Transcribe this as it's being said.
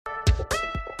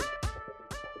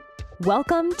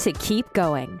Welcome to Keep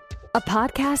Going, a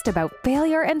podcast about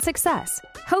failure and success,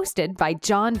 hosted by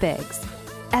John Biggs.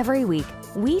 Every week,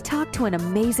 we talk to an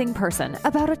amazing person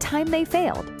about a time they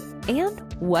failed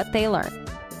and what they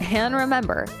learned. And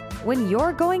remember, when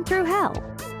you're going through hell,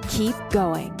 keep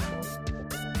going.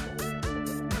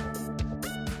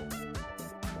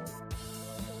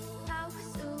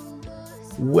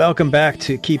 Welcome back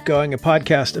to Keep Going, a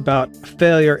podcast about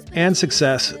failure and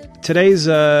success. Today's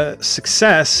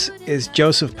success is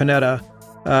Joseph Panetta.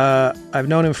 I've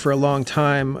known him for a long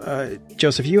time.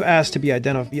 Joseph, you asked to be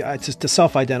to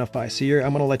self-identify, so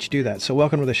I'm going to let you do that. So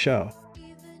welcome to the show.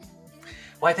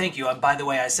 Why, thank you. By the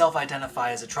way, I self-identify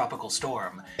as a tropical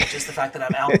storm. Just the fact that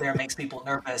I'm out there makes people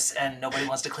nervous and nobody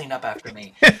wants to clean up after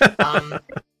me.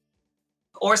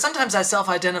 Or sometimes I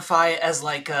self-identify as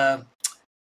like a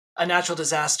natural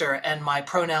disaster, and my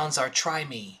pronouns are try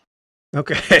me.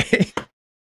 Okay.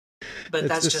 But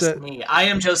that's just me. I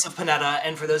am Joseph Panetta,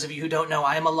 and for those of you who don't know,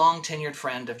 I am a long-tenured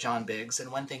friend of John Biggs,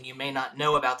 and one thing you may not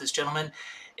know about this gentleman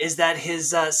is that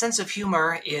his sense of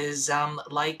humor is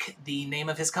like the name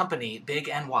of his company, Big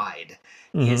and Wide.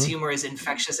 Mm-hmm. His humor is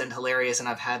infectious and hilarious, and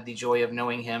I've had the joy of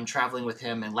knowing him, traveling with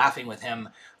him, and laughing with him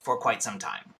for quite some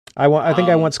time. I think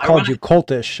I once called you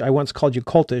cultish. I once called you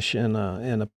cultish in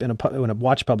a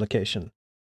watch publication,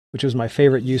 which was my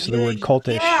favorite use of the word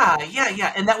cultish.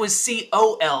 Yeah. And that was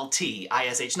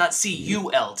C-O-L-T-I-S-H, not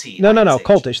C-U-L-T. No,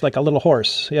 cultish, like a little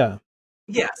horse. Yeah.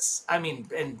 Yes. I mean,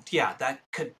 and yeah, that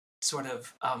could sort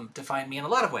of define me in a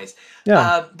lot of ways.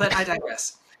 Yeah. But I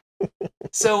digress.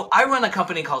 So I run a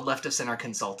company called Left of Center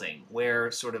Consulting,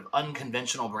 where sort of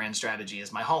unconventional brand strategy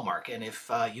is my hallmark. And if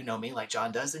you know me like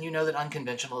John does, then you know that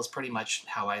unconventional is pretty much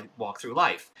how I walk through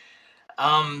life.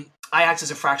 I act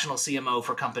as a fractional CMO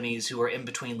for companies who are in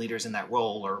between leaders in that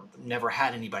role or never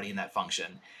had anybody in that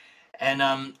function.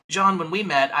 And John, when we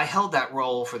met, I held that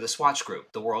role for the Swatch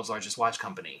Group, the world's largest watch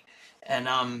company.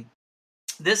 And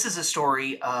this is a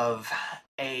story of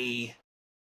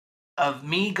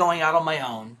me going out on my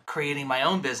own, creating my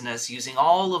own business, using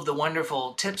all of the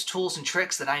wonderful tips, tools, and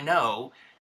tricks that I know,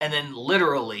 and then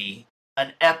literally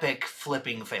an epic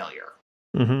flipping failure.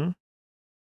 Mm-hmm.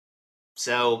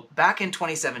 So back in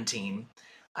 2017,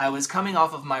 I was coming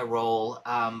off of my role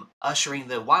ushering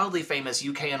the wildly famous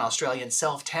UK and Australian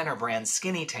self-tanner brand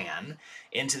Skinny Tan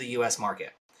into the US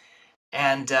market.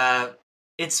 And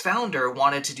its founder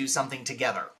wanted to do something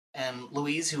together. And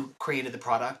Louise, who created the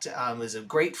product, was a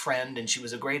great friend, and she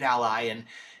was a great ally. And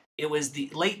it was the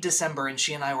late December, and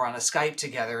she and I were on a Skype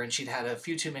together, and she'd had a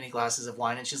few too many glasses of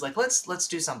wine, and she's like, let's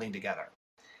do something together.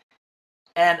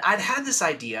 And I'd had this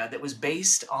idea that was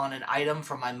based on an item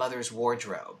from my mother's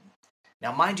wardrobe.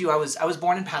 Now, mind you, I was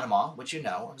born in Panama, which you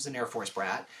know, I was an Air Force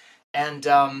brat. And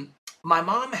my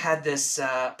mom had this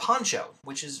poncho,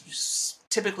 which is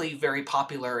typically very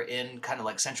popular in kind of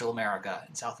like Central America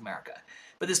and South America.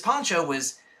 But this poncho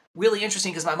was really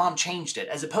interesting because my mom changed it,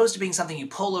 as opposed to being something you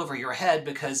pull over your head,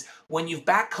 because when you've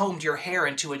backcombed your hair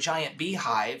into a giant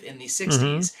beehive in the 60s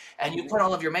mm-hmm. and you put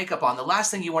all of your makeup on, the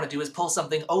last thing you want to do is pull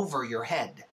something over your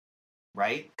head,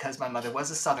 right? Because my mother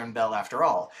was a Southern belle after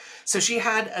all. So she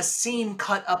had a seam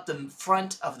cut up the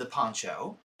front of the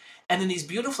poncho, and then these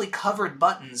beautifully covered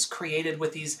buttons created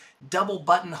with these double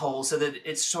buttonholes so that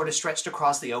it's sort of stretched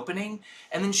across the opening.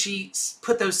 And then she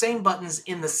put those same buttons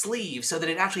in the sleeve so that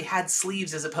it actually had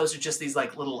sleeves as opposed to just these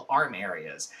like little arm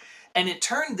areas. And it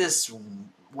turned this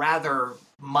rather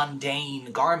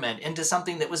mundane garment into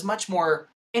something that was much more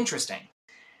interesting.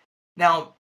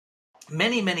 Now,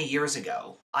 many, many years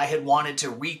ago, I had wanted to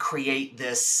recreate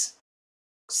this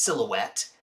silhouette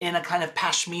in a kind of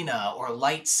pashmina or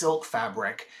light silk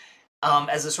fabric,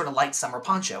 as a sort of light summer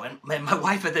poncho. And my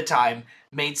wife at the time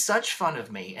made such fun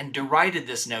of me and derided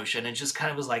this notion and just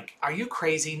kind of was like, are you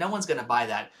crazy? No one's going to buy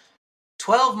that.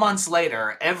 12 months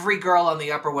later, every girl on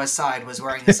the Upper West Side was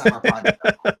wearing the summer poncho.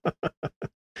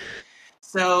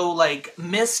 So, like,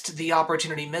 missed the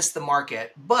opportunity, missed the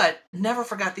market, but never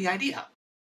forgot the idea.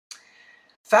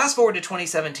 Fast forward to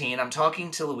 2017, I'm talking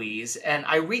to Louise, and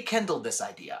I rekindled this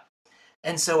idea.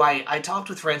 And so I talked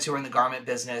with friends who are in the garment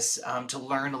business to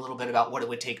learn a little bit about what it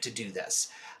would take to do this.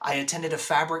 I attended a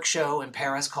fabric show in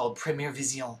Paris called Première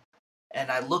Vision,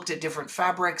 and I looked at different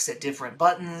fabrics, at different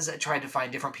buttons. I tried to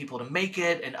find different people to make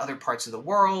it in other parts of the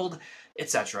world,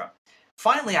 etc.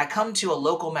 Finally, I come to a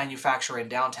local manufacturer in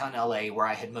downtown LA where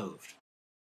I had moved.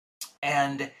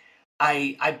 And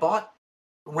I bought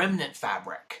remnant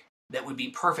fabric that would be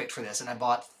perfect for this, and I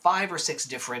bought 5 or 6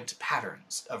 different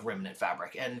patterns of remnant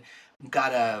fabric and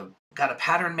got a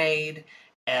pattern made,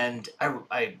 and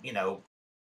I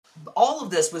all of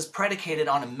this was predicated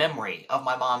on a memory of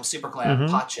my mom's Super Glam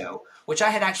Mm-hmm. poncho, which I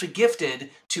had actually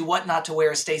gifted to What Not to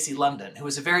Wear Stacey London, who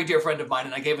was a very dear friend of mine,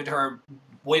 and I gave it to her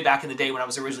way back in the day when I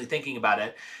was originally thinking about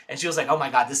it. And she was like, "Oh my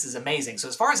God, this is amazing." So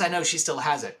as far as I know, she still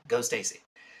has it. Go Stacey.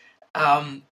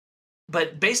 Um,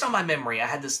 but based on my memory, I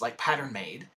had this like pattern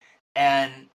made,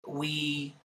 and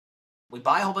we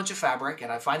buy a whole bunch of fabric,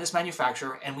 and I find this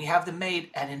manufacturer, and we have them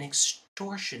made at an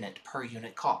extortionate per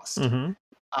unit cost. Mm-hmm.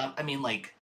 I mean,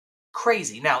 like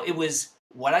crazy. Now, it was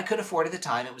what I could afford at the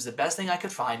time. It was the best thing I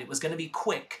could find. It was going to be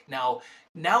quick. Now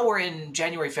we're in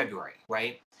January, February,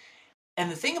 right? And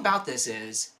the thing about this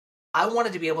is, I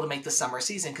wanted to be able to make the summer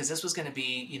season because this was going to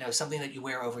be, something that you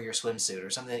wear over your swimsuit or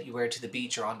something that you wear to the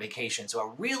beach or on vacation. So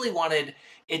I really wanted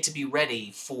it to be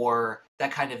ready for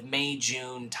that kind of May,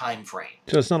 June time frame.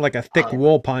 So it's not like a thick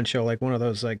wool poncho, like one of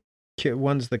those like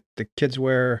ones the kids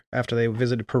wear after they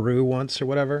visited Peru once or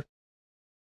whatever.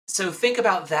 So think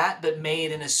about that, but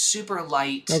made in a super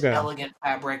light, Okay. elegant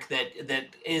fabric that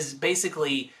is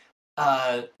basically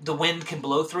the wind can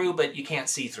blow through, but you can't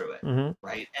see through it, Mm-hmm.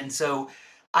 right? And so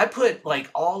I put like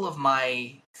all of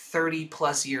my 30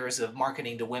 plus years of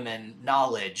marketing to women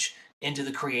knowledge into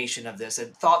the creation of this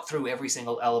and thought through every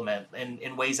single element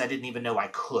in ways I didn't even know I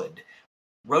could.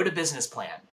 Wrote a business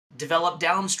plan, developed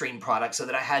downstream products so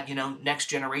that I had, next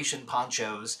generation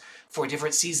ponchos for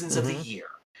different seasons of the year.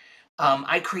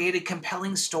 I created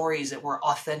compelling stories that were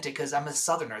authentic because I'm a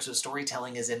Southerner, so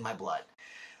storytelling is in my blood.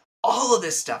 All of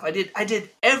this stuff. I did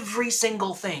every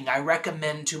single thing I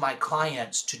recommend to my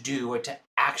clients to do or to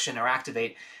action or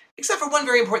activate, except for one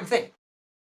very important thing.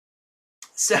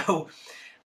 So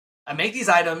I make these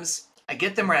items, I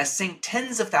get them where I sink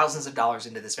tens of thousands of dollars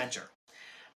into this venture.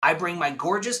 I bring my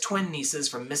gorgeous twin nieces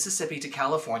from Mississippi to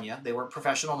California. They were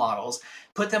professional models,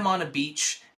 put them on a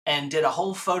beach and did a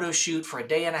whole photo shoot for a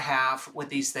day and a half with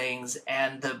these things.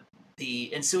 And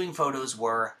the ensuing photos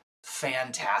were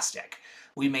fantastic.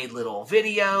 We made little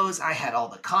videos. I had all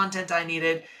the content I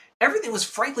needed. Everything was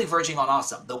frankly verging on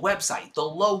awesome. The website, the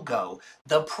logo,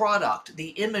 the product, the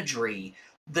imagery,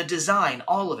 the design,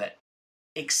 all of it,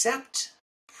 except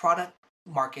product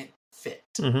market fit.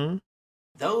 Mm-hmm.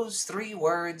 Those three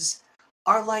words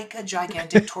are like a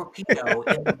gigantic torpedo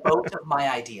in the boat of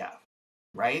my idea,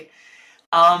 right?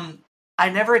 I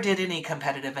never did any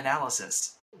competitive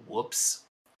analysis. Whoops.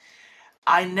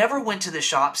 I never went to the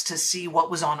shops to see what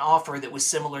was on offer that was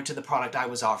similar to the product I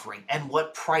was offering and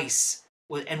what price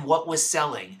and what was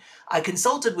selling. I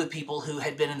consulted with people who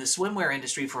had been in the swimwear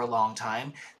industry for a long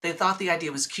time. They thought the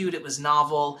idea was cute, it was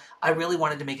novel. I really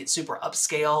wanted to make it super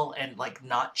upscale and like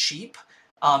not cheap.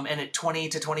 And at $20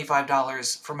 to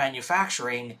 $25 for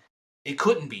manufacturing, it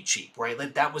couldn't be cheap, right?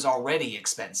 Like that was already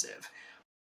expensive.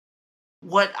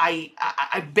 What I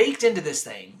baked into this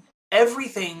thing,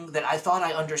 everything that I thought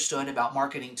I understood about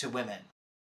marketing to women,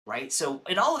 right? So,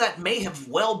 and all of that may have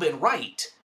well been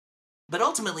right, but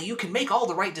ultimately you can make all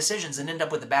the right decisions and end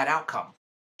up with a bad outcome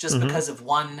just because of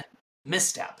one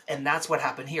misstep. And that's what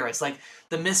happened here. It's like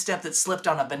the misstep that slipped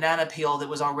on a banana peel that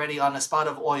was already on a spot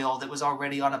of oil, that was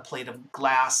already on a plate of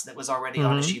glass, that was already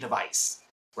on a sheet of ice,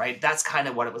 right? That's kind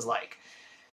of what it was like.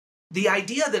 The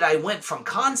idea that I went from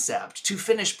concept to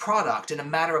finished product in a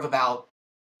matter of about,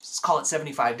 let's call it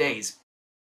 75 days,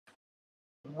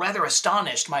 rather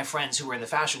astonished my friends who were in the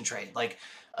fashion trade. Like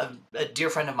a dear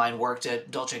friend of mine worked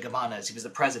at Dolce & Gabbana. He was the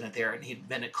president there, and he'd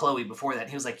been at Chloe before that. And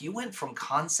he was like, "You went from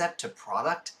concept to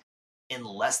product in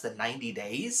less than 90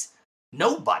 days?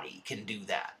 Nobody can do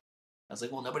that." I was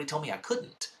like, "Well, nobody told me I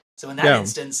couldn't." So in that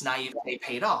instance, naivete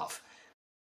paid off.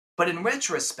 But in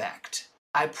retrospect,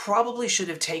 I probably should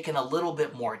have taken a little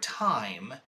bit more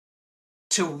time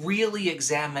to really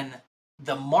examine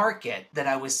the market that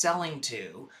I was selling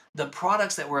to, the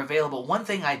products that were available. One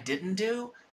thing I didn't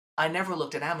do, I never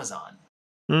looked at Amazon.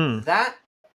 That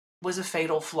was a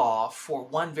fatal flaw for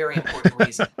one very important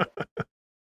reason.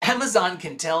 Amazon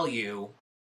can tell you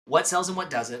what sells and what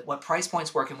doesn't, what price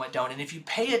points work and what don't. And if you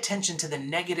pay attention to the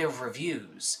negative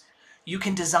reviews, you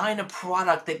can design a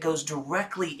product that goes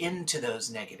directly into those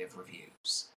negative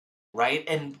reviews, right?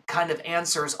 And kind of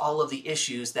answers all of the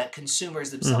issues that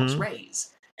consumers themselves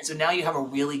raise. And so now you have a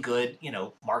really good,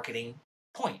 marketing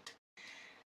point.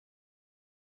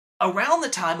 Around the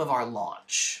time of our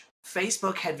launch,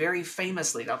 Facebook had very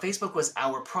famously, now Facebook was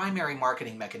our primary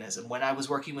marketing mechanism. When I was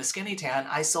working with Skinny Tan,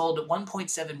 I sold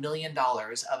 $1.7 million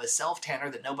of a self-tanner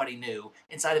that nobody knew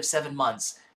inside of 7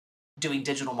 months doing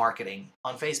digital marketing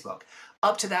on Facebook.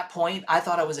 Up to that point, I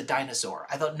thought I was a dinosaur.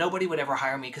 I thought nobody would ever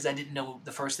hire me because I didn't know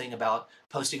the first thing about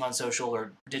posting on social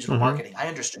or digital marketing. I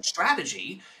understood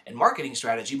strategy and marketing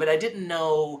strategy, but I didn't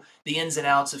know the ins and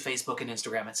outs of Facebook and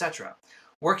Instagram, etc.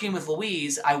 working with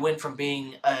Louise, I went from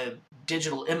being a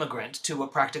digital immigrant to a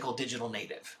practical digital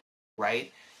native,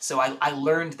 right? So I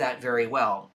learned that very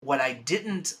well. What I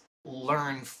didn't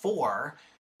learn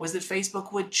was that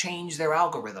Facebook would change their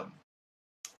algorithm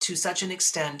to such an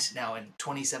extent. Now in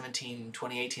 2017,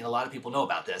 2018, a lot of people know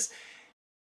about this.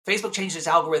 Facebook changed its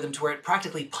algorithm to where it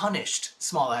practically punished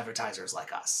small advertisers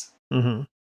like us, Mm-hmm.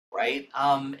 right?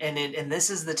 And this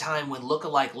is the time when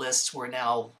lookalike lists were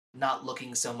now not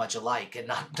looking so much alike and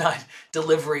not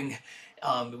delivering.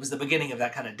 It was the beginning of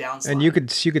that kind of downslide. And you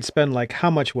could spend like, how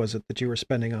much was it that you were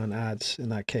spending on ads in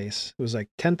that case? It was like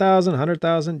 10,000,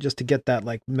 100,000 just to get that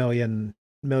like million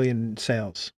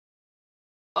sales.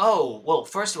 Oh, well,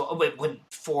 first of all,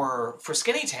 for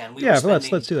Skinny Tan, we were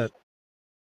spending. Let's do that.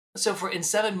 So in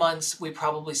 7 months, we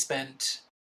probably spent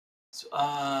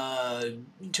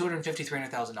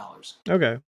 $250,000-$300,000.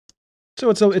 Okay, so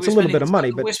it's a little bit of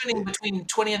money, but we're spending between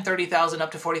 $20,000 and $30,000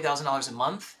 up to $40,000 a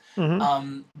month.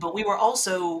 Mm-hmm. But we were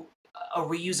also a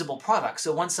reusable product.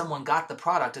 So once someone got the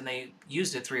product and they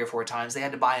used it 3 or 4 times, they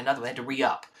had to buy another. They had to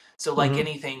re-up. So like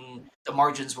anything, the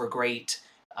margins were great.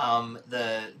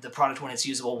 The product, when it's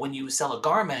usable, when you sell a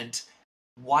garment,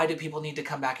 why do people need to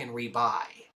come back and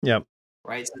rebuy? Yep.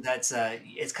 Right. So that's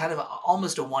it's kind of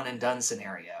almost a one and done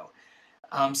scenario.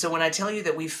 So when I tell you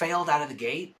that we failed out of the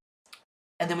gate,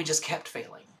 and then we just kept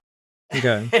failing,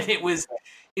 okay, and it was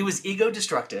ego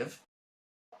destructive.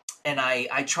 And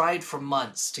I tried for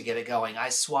months to get it going. I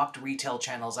swapped retail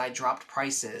channels. I dropped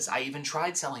prices. I even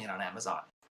tried selling it on Amazon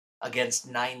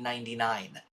against $9.99.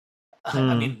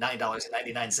 I mean,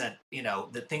 $9.99. You know,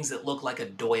 the things that look like a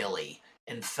doily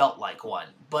and felt like one.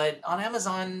 But on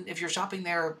Amazon, if you're shopping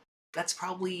there, that's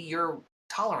probably your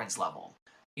tolerance level.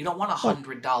 You don't want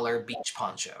 $100 beach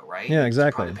poncho, right? Yeah,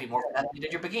 exactly. You probably pay more for that than you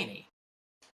did your bikini.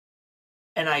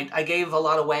 And I gave a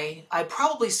lot away. I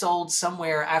probably sold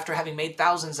somewhere, after having made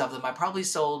thousands of them, I probably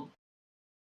sold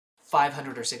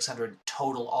 500 or 600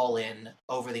 total all in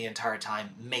over the entire time,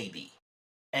 maybe.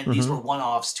 And these were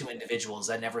one-offs to individuals.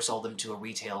 I never sold them to a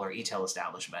retail or e-tail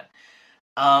establishment.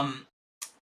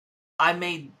 I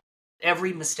made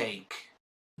every mistake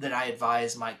that I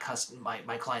advise my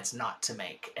clients not to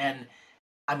make. And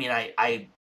I mean, I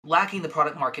lacking the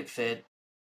product market fit.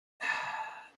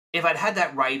 If I'd had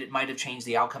that right, it might have changed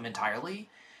the outcome entirely.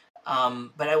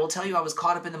 But I will tell you, I was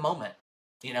caught up in the moment.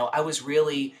 You know, I was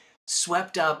really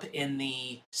swept up in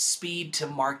the speed to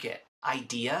market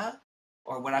idea,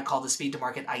 or what I call the speed to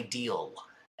market ideal.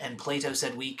 And Plato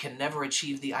said we can never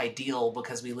achieve the ideal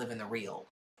because we live in the real.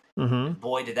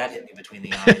 Boy, did that hit me between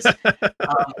the eyes.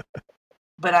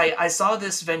 But I saw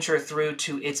this venture through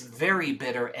to its very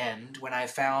bitter end when I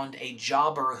found a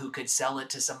jobber who could sell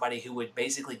it to somebody who would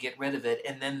basically get rid of it.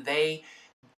 And then they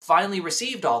finally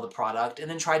received all the product and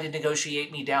then tried to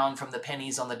negotiate me down from the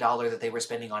pennies on the dollar that they were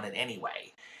spending on it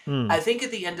anyway. I think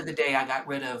at the end of the day, I got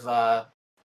rid of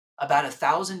about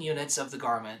 1,000 units of the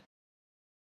garment,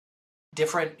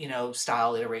 different,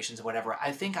 style iterations or whatever.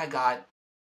 I think I got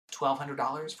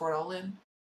 $1,200 for it all in.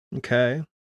 Okay.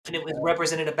 And it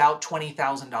represented about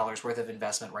 $20,000 worth of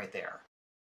investment right there.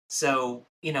 So,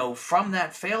 from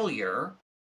that failure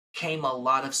came a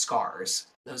lot of scars.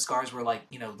 Those scars were like,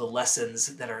 the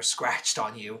lessons that are scratched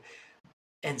on you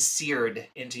and seared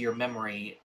into your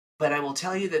memory. But I will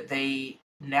tell you that they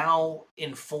now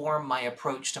inform my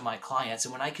approach to my clients.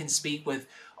 And when I can speak with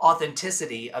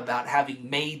authenticity about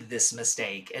having made this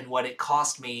mistake and what it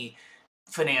cost me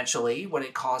financially, what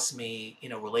it cost me,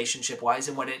 relationship-wise,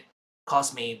 and what it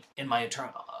cost me in my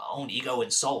own ego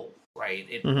and soul, right?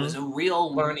 It was a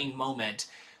real learning moment.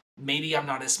 Maybe I'm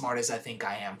not as smart as I think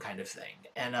I am, kind of thing.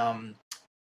 And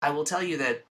I will tell you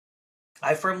that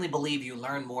I firmly believe you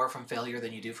learn more from failure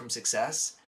than you do from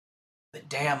success. But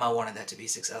damn, I wanted that to be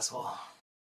successful.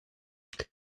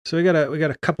 So we got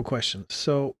a couple questions.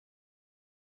 So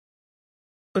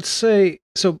let's say,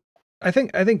 I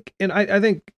think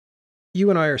you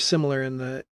and I are similar in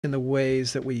the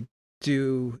ways that we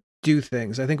do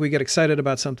things. I think we get excited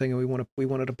about something and we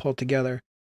wanted to pull together.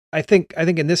 I think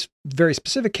in this very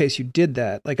specific case, you did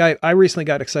that. Like I recently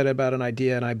got excited about an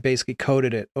idea and I basically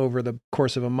coded it over the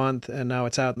course of a month, and now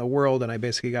it's out in the world and I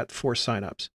basically got 4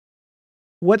 signups.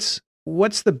 What's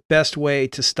the best way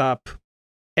to stop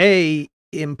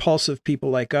impulsive people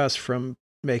like us from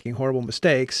making horrible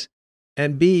mistakes,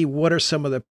 and B, what's some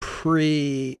of the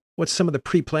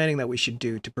pre-planning that we should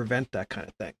do to prevent that kind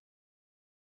of thing?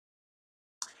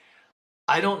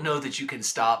 I don't know that you can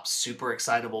stop super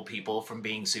excitable people from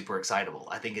being super excitable.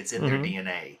 I think it's in their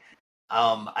DNA.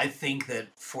 I think that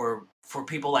for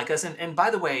people like us, and by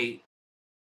the way,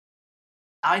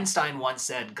 Einstein once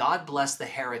said, God bless the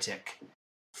heretic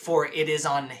for it is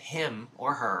on him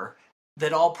or her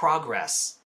that all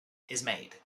progress is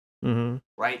made. Mm-hmm.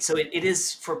 Right? So it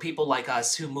is for people like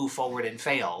us who move forward and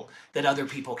fail that other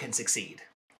people can succeed.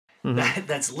 Mm-hmm.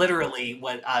 That's literally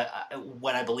what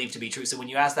I believe to be true. So when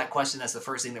you ask that question, that's the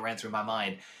first thing that ran through my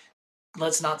mind.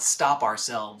 Let's not stop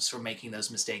ourselves from making those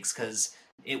mistakes, because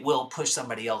it will push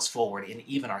somebody else forward, and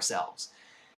even ourselves.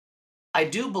 I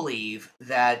do believe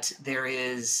that there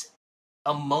is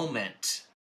a moment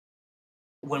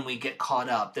when we get caught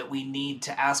up that we need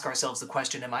to ask ourselves the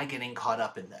question, am I getting caught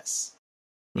up in this?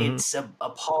 Mm-hmm. It's a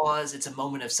pause, it's a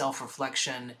moment of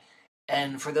self-reflection.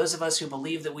 And for those of us who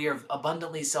believe that we are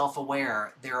abundantly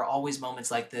self-aware, there are always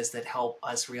moments like this that help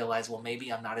us realize, well,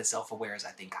 maybe I'm not as self-aware as I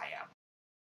think I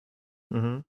am.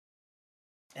 Mm-hmm.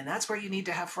 And that's where you need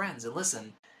to have friends. And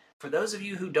listen, for those of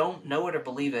you who don't know it or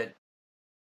believe it,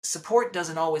 support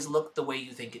doesn't always look the way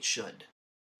you think it should.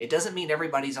 It doesn't mean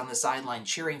everybody's on the sideline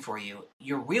cheering for you.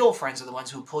 Your real friends are the ones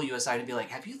who pull you aside and be like,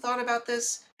 have you thought about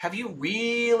this? Have you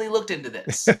really looked into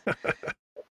this?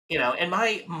 And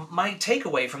my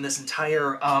takeaway from this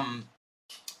entire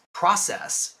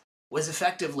process was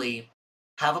effectively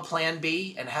have a plan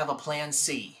B and have a plan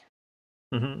C.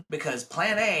 Mm-hmm. Because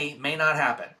plan A may not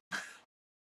happen.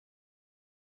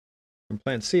 And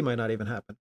plan C might not even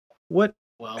happen. What?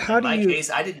 Well, how in do my you...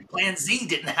 case, plan Z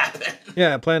didn't happen.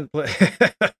 Yeah, plan.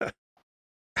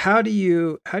 How do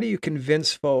you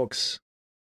convince folks?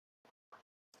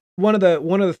 One of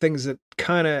the things that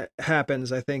kind of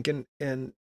happens, I think, in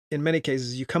many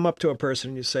cases, you come up to a person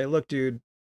and you say, "Look, dude,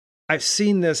 I've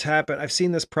seen this happen. I've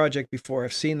seen this project before.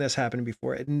 I've seen this happen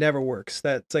before. It never works."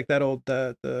 That's like that old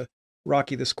the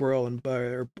Rocky the Squirrel and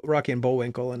or Rocky and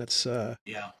Bullwinkle, and it's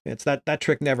that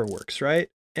trick never works, right?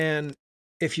 And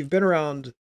if you've been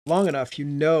around long enough, you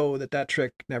know that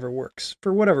trick never works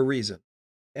for whatever reason.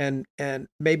 And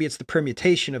maybe it's the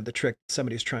permutation of the trick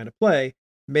somebody's trying to play.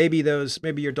 Maybe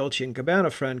your Dolce and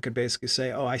Gabbana friend could basically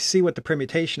say, "Oh, I see what the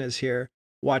permutation is here.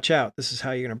 Watch out. This is how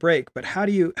you're going to break." But how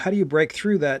do you break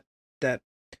through that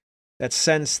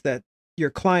sense that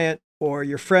your client or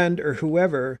your friend or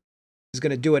whoever is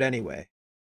going to do it anyway?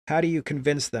 How do you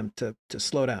convince them to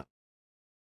slow down?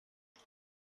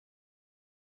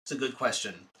 It's a good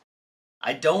question.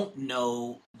 I don't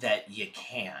know that you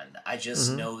can. I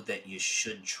just know that you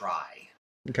should try.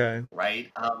 Okay.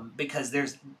 Right? Because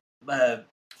there's a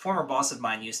former boss of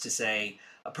mine used to say,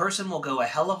 a person will go a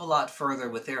hell of a lot further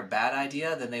with their bad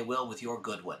idea than they will with your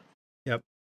good one. Yep.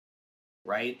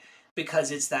 Right?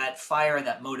 Because it's that fire,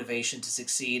 that motivation to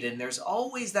succeed, and there's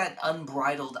always that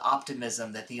unbridled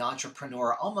optimism that the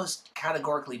entrepreneur almost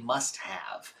categorically must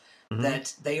have,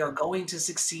 that they are going to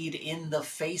succeed in the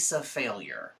face of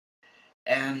failure.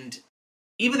 And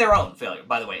even their own failure,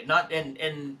 by the way.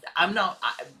 And I'm not,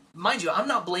 mind you, I'm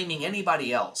not blaming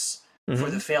anybody else for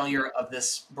the failure of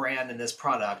this brand and this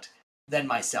product than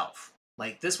myself.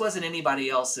 Like, this wasn't anybody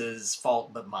else's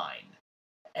fault but mine.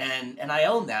 And I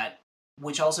own that,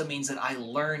 which also means that I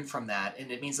learn from that,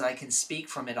 and it means that I can speak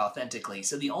from it authentically.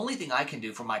 So the only thing I can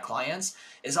do for my clients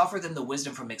is offer them the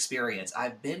wisdom from experience.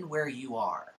 I've been where you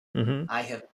are.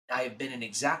 I have been in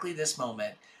exactly this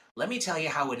moment. Let me tell you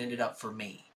how it ended up for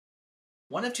me.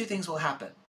 One of two things will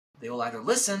happen. They will either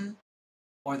listen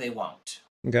or they won't.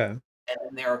 Okay.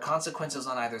 And there are consequences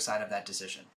on either side of that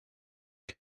decision.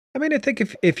 I mean, I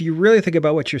think if you really think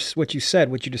about what you said,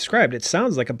 what you described, it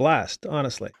sounds like a blast,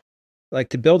 honestly. Like,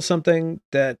 to build something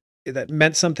that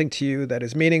meant something to you, that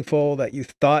is meaningful, that you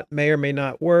thought may or may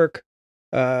not work,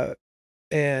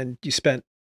 and you spent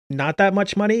not that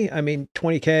much money. I mean,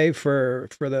 $20,000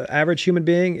 for the average human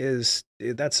being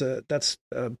that's a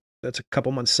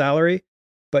couple months' salary,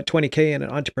 but $20,000 in an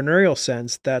entrepreneurial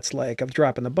sense, that's like a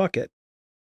drop in the bucket.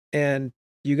 And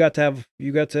you got to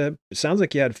it sounds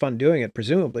like you had fun doing it.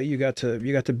 Presumably you got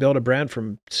to build a brand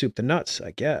from soup to nuts,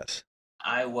 I guess.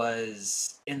 I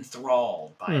was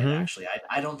enthralled by it, actually.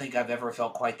 I don't think I've ever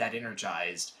felt quite that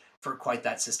energized for quite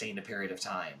that sustained a period of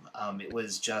time. It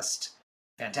was just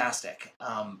fantastic.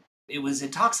 It was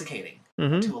intoxicating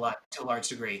to a large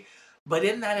degree. But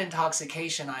in that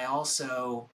intoxication, I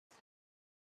also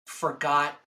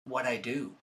forgot what I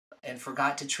do, and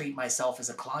forgot to treat myself as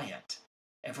a client,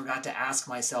 and forgot to ask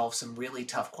myself some really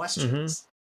tough questions.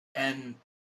 And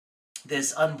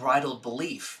this unbridled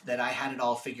belief that I had it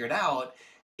all figured out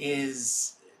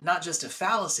is not just a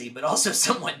fallacy, but also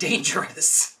somewhat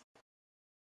dangerous.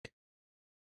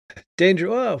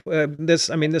 Well, this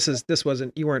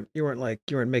wasn't, you weren't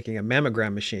making a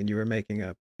mammogram machine. You were making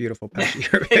a beautiful patient.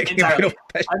 You were making a beautiful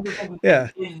patient. Yeah.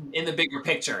 In the bigger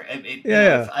picture.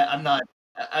 Yeah. I'm not,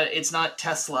 it's not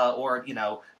Tesla or,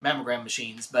 mammogram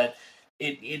machines, but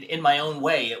in my own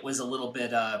way, it was a little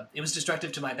bit, it was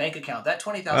destructive to my bank account. That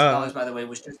 $20,000, by the way,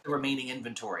 was just the remaining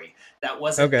inventory. That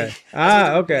wasn't Okay. that's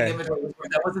what the remaining Okay. inventory was for.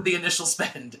 That wasn't the initial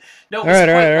spend. No, it All was right.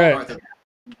 All quite right. All well right. north of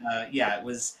that. Yeah, it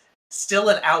was still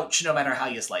an ouch, no matter how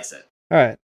you slice it. All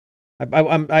right.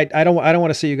 I don't want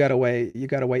to say you got away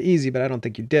easy, but I don't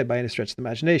think you did by any stretch of the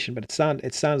imagination. But it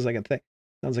sounds like a thing.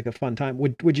 Sounds like a fun time.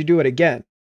 Would you do it again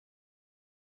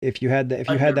if you had that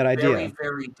idea?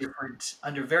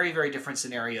 Under very, very different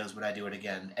scenarios would I do it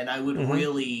again. And I would Mm-hmm.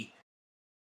 really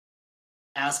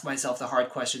ask myself the hard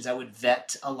questions. I would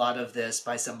vet a lot of this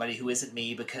by somebody who isn't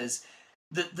me, because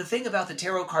the thing about the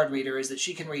tarot card reader is that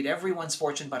she can read everyone's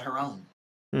fortune but her own.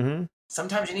 Mm-hmm.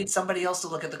 Sometimes you need somebody else to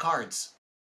look at the cards.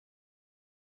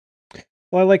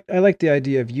 Well, I like the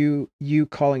idea of you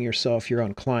calling yourself your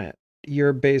own client.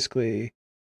 You're basically,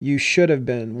 you should have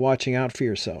been watching out for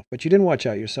yourself, but you didn't watch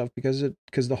out yourself because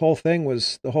the whole thing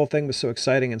was so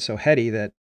exciting and so heady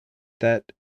that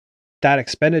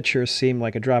expenditure seemed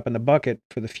like a drop in the bucket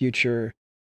for the future.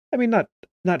 I mean, not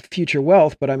future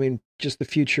wealth, but I mean just the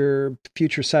future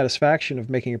satisfaction of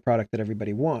making a product that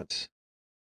everybody wants.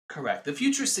 Correct. The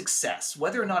future success,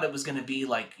 whether or not it was going to be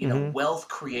like, Mm-hmm. wealth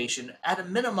creation, at a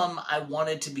minimum, I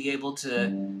wanted to be able to,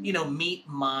 meet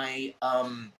my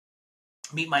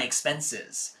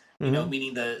expenses, Mm-hmm.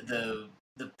 meaning the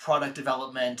product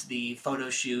development, the photo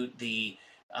shoot, the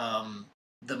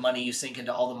money you sink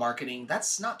into all the marketing.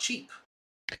 That's not cheap.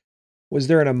 Was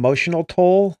there an emotional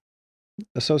toll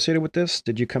associated with this?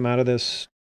 Did you come out of this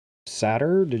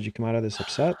sadder? Did you come out of this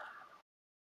upset?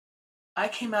 I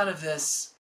came out of this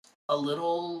a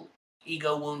little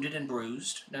ego wounded and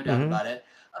bruised, no doubt Mm-hmm. about it.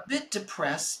 A bit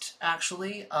depressed,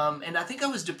 actually. And I think I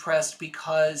was depressed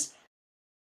because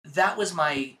that was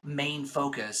my main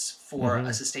focus for a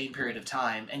Mm-hmm. sustained period of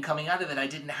time. And coming out of it, I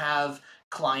didn't have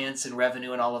clients and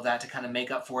revenue and all of that to kind of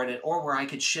make up for it, or where I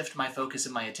could shift my focus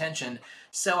and my attention.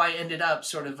 So I ended up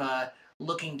sort of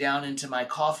looking down into my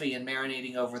coffee and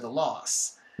marinating over the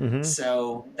loss. Mm-hmm.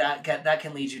 So that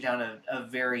can lead you down a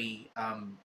very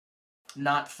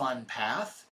not fun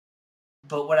path.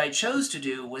 But what I chose to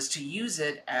do was to use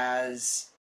it as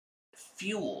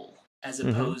fuel as Mm-hmm.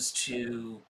 opposed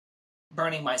to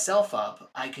burning myself up.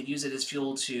 I could use it as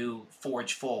fuel to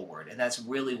forge forward, and that's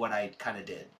really what I kind of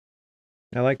did.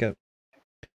 I like it.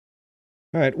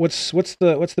 All right, what's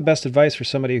the best advice for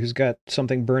somebody who's got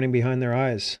something burning behind their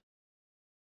eyes?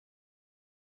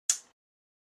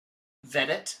 Vet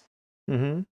it.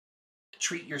 Mm-hmm.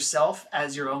 Treat yourself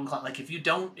as your own client. Like if you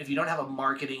don't have a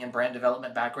marketing and brand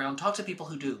development background, talk to people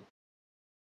who do.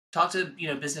 Talk to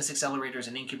business accelerators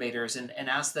and incubators, and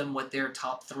ask them what their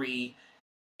top three.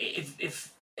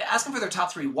 If ask them for their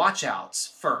top three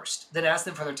watchouts first, then ask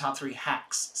them for their top three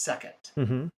hacks second.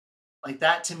 Mm-hmm. Like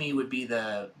that to me would be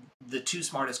the two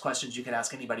smartest questions you could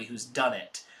ask anybody who's done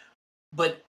it.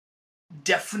 But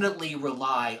definitely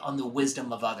rely on the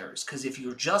wisdom of others, because if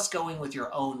you're just going with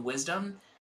your own wisdom,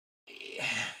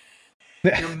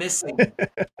 you're missing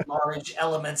large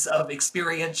elements of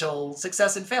experiential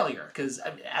success and failure. Because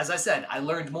as I said, I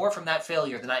learned more from that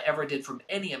failure than I ever did from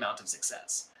any amount of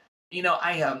success.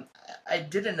 I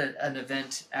did an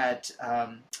event at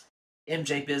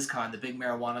MJ BizCon, the big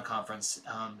marijuana conference.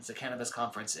 It's a cannabis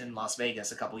conference in Las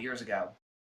Vegas a couple years ago,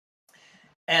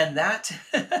 and that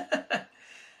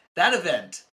that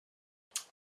event,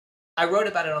 I wrote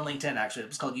about it on LinkedIn. Actually, it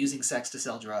was called "Using Sex to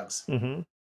Sell Drugs." Mm-hmm.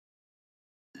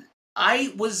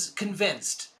 I was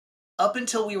convinced up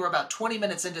until we were about 20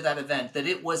 minutes into that event that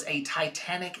it was a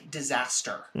titanic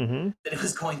disaster. Mm-hmm. That it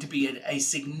was going to be a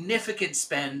significant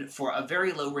spend for a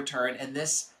very low return, and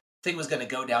this thing was going to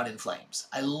go down in flames.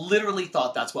 I literally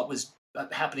thought that's what was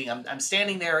happening. I'm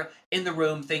standing there in the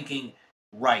room thinking,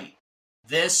 right,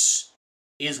 this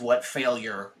is what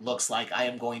failure looks like. I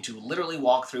am going to literally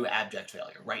walk through abject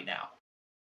failure right now.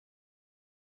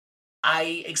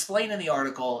 I explain in the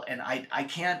article, and I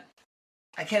can't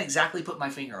exactly put my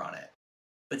finger on it,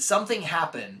 but something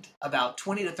happened about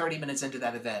 20 to 30 minutes into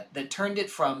that event that turned it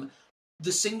from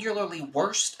the singularly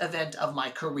worst event of my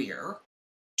career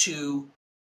to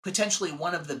potentially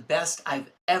one of the best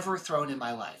I've ever thrown in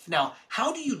my life. Now,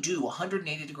 how do you do a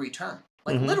 180-degree turn?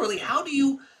 Like Mm-hmm. literally, how do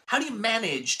you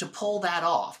manage to pull that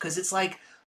off? Because it's like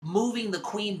moving the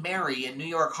Queen Mary in New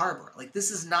York Harbor. Like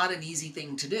this is not an easy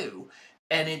thing to do,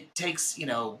 and it takes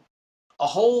a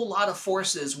whole lot of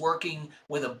forces working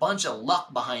with a bunch of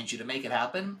luck behind you to make it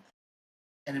happen.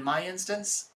 And in my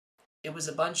instance, it was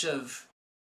a bunch of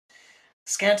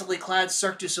scantily clad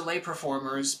Cirque du Soleil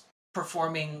performers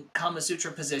performing Kama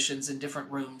Sutra positions in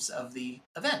different rooms of the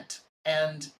event.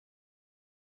 And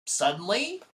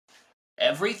suddenly,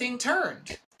 everything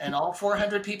turned. And all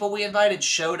 400 people we invited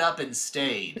showed up and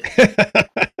stayed.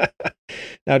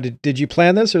 Now, did you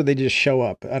plan this, or they just show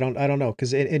up? I don't know,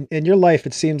 because in your life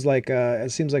it seems like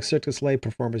Cirque du Soleil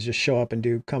performers just show up and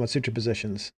do Kama Sutra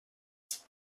positions.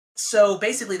 So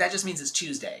basically, that just means it's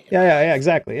Tuesday. Yeah,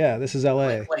 exactly. Yeah, this is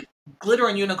LA. Like Glitter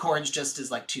and Unicorns just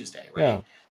is like Tuesday, right?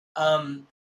 Yeah.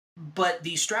 But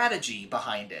the strategy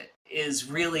behind it is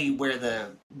really where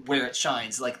it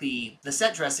shines. Like the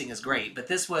set dressing is great, but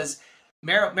this was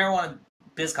Marijuana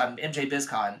BizCon, MJ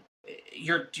BizCon.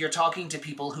 You're talking to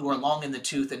people who are long in the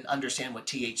tooth and understand what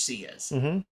THC is.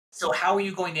 Mm-hmm. So how are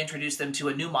you going to introduce them to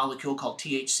a new molecule called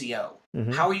THCO?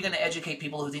 Mm-hmm. How are you going to educate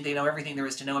people who think they know everything there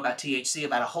is to know about THC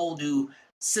about a whole new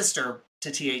sister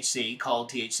to THC called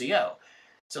THCO?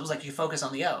 So it was like you focus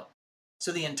on the O.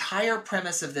 So the entire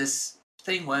premise of this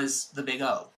thing was the big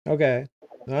O. Okay.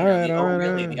 All right.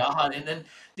 The aha, and then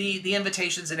the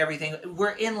invitations and everything.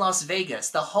 We're in Las Vegas,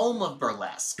 the home of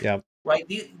burlesque. Yeah. Right.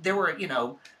 There were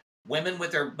women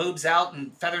with their boobs out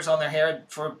and feathers on their hair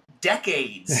for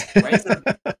decades. Right. So,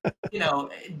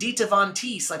 Dita Von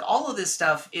Teese, like all of this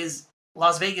stuff is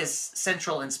Las Vegas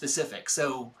central and specific.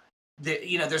 So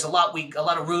there's a lot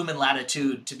of room and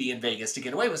latitude to be in Vegas to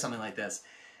get away with something like this.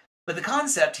 But the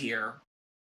concept here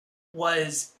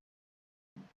was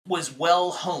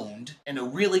well honed and a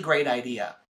really great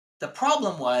idea. The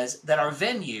problem was that our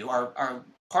venue, our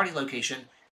party location,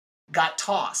 got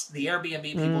tossed. The Airbnb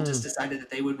people just decided that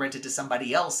they would rent it to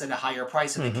somebody else at a higher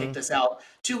price, and they kicked us out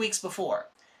 2 weeks before.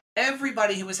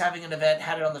 Everybody who was having an event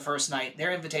had it on the first night.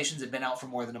 Their invitations had been out for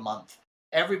more than a month.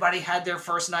 Everybody had their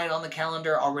first night on the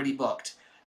calendar already booked.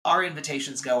 Our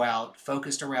invitations go out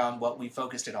focused around what we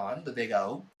focused it on, the Big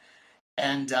O.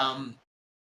 And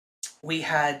we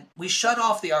shut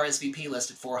off the RSVP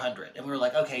list at 400. And we were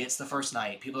like, okay, it's the first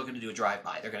night. People are going to do a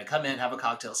drive-by. They're going to come in, have a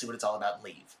cocktail, see what it's all about, and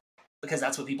leave. Because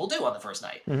that's what people do on the first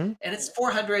night. Mm-hmm. And it's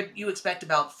 400. You expect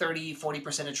about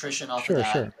 30-40% attrition off of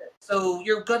that. Sure. So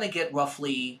you're going to get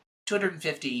roughly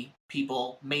 250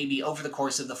 people maybe over the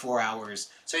course of the 4 hours.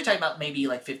 So you're talking about maybe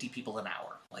like 50 people an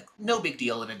hour. Like no big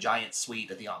deal in a giant suite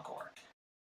at the Encore.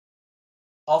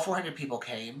 All 400 people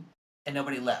came and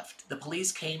nobody left. The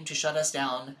police came to shut us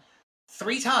down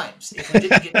 3 times if we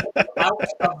didn't get out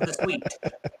of the suite.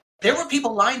 There were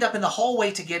people lined up in the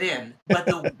hallway to get in, but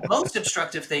the most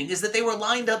obstructive thing is that they were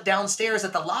lined up downstairs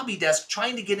at the lobby desk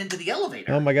trying to get into the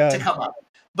elevator to come up.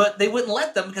 But they wouldn't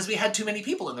let them because we had too many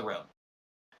people in the room.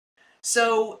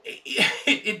 So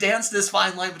it danced this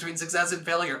fine line between success and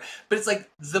failure, but it's like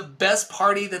the best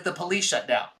party that the police shut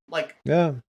down.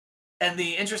 Yeah. And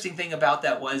the interesting thing about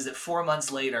that was that 4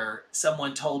 months later,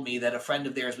 someone told me that a friend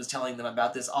of theirs was telling them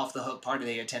about this off-the-hook party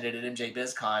they attended at MJ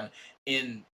BizCon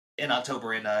in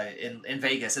October in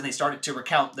Vegas, and they started to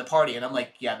recount the party, and I'm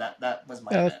like, yeah, that was my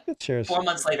event. Cheers. 4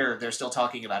 months later, they're still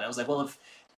talking about it. I was like, well,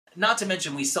 not to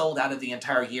mention we sold out of the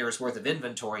entire year's worth of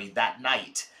inventory that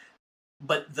night.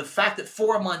 But the fact that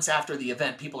 4 months after the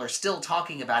event, people are still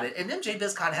talking about it, and MJ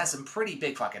BizCon has some pretty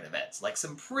big fucking events, like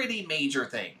some pretty major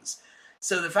things.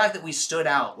 So the fact that we stood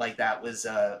out like that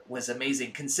was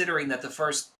amazing, considering that the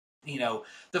first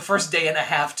day and a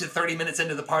half to 30 minutes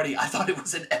into the party, I thought it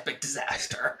was an epic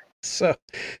disaster. So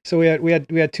we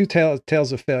had 2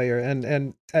 tales of failure,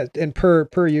 and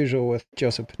per usual with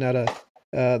Joseph Panetta,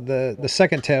 the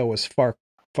second tale was far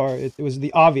it was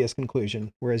the obvious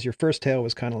conclusion, whereas your first tale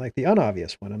was kind of like the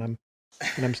unobvious one, and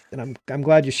I'm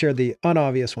glad you shared the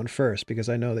unobvious one first, because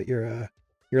I know that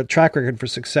your track record for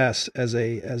success as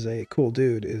a cool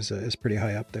dude is pretty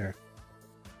high up there.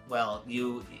 Well,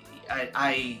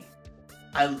 I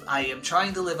am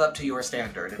trying to live up to your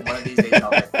standard, and one of these days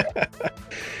I'll get there.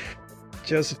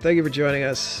 Joseph, thank you for joining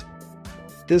us.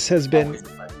 This has been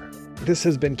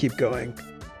Keep Going.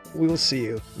 We will see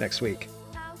you next week.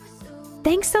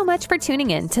 Thanks so much for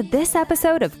tuning in to this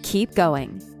episode of Keep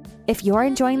Going. If you're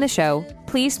enjoying the show,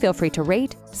 please feel free to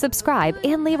rate, subscribe,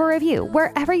 and leave a review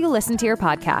wherever you listen to your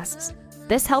podcasts.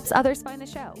 This helps others find the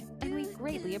show, and we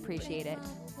greatly appreciate it.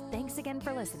 Thanks again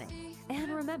for listening.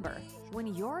 And remember,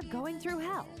 when you're going through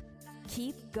hell,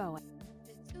 keep going.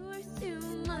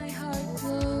 My heart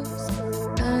close,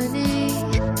 running.